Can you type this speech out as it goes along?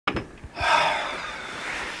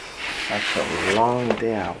Such a long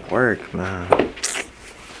day at work, man.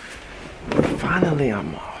 Finally,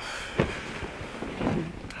 I'm off.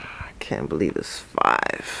 I can't believe it's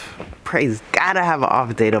 5. Praise God, I have an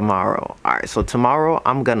off day tomorrow. Alright, so tomorrow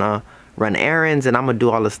I'm gonna run errands and I'm gonna do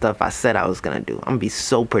all the stuff I said I was gonna do. I'm gonna be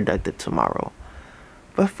so productive tomorrow.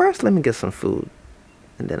 But first, let me get some food.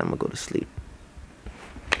 And then I'm gonna go to sleep.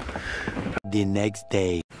 The next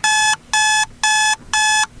day.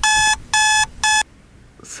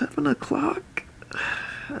 7 o'clock?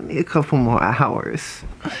 I need a couple more hours.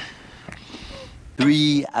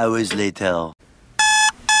 3 hours later.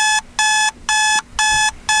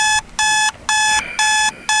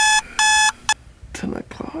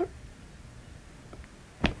 $10.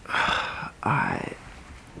 Alright.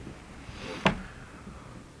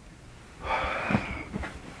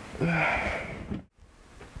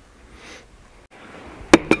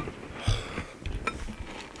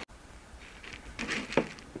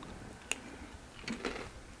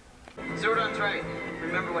 Zordon's right.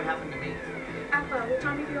 Remember what happened to me. Appa, will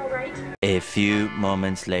Tommy be alright? A few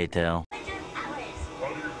moments later.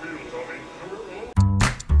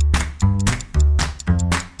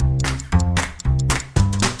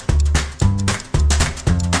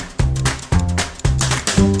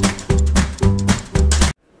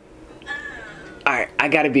 Alright, I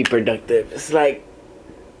gotta be productive. It's like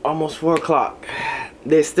almost 4 o'clock.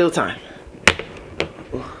 There's still time.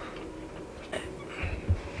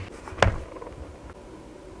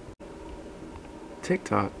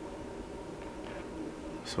 TikTok.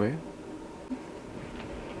 Swear.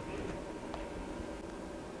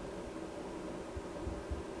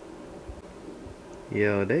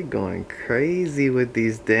 Yo, they going crazy with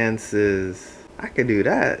these dances. I could do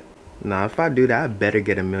that. Nah, if I do that, I better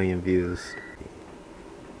get 1 million views.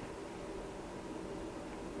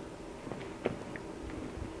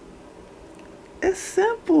 It's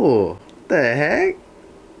simple. What the heck?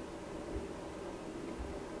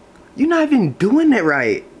 You're not even doing it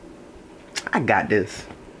right. I got this.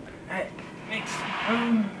 Alright, mix.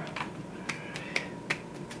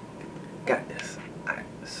 Got this. Alright,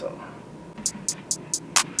 so.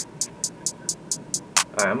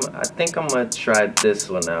 Alright, I think I'm gonna try this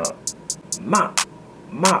one out. Mop,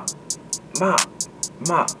 mop, mop,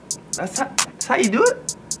 mop. That's how you do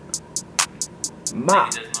it?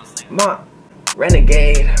 Mop, mop.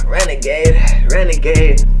 Renegade, renegade,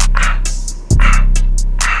 renegade.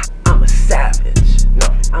 I'm a savage. No,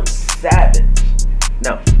 I'm a savage.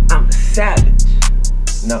 No, I'm a savage.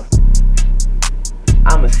 No,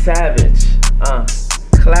 I'm a savage.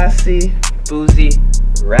 Classy, boozy,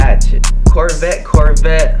 ratchet. Corvette,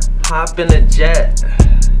 Corvette, hop in a jet.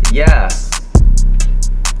 Yeah.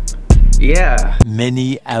 Yeah.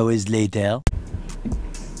 Many hours later.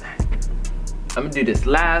 I'm gonna do this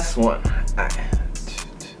last one. Alright.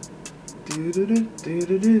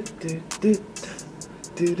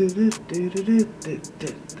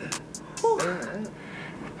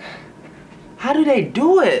 How do they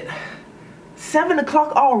do it? 7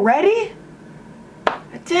 o'clock already?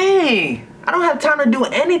 Dang, I don't have time to do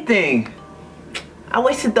anything. I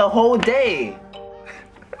wasted the whole day.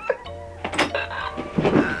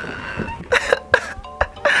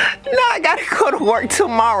 Now I gotta go to work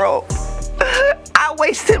tomorrow. I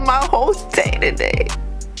wasted my whole day today.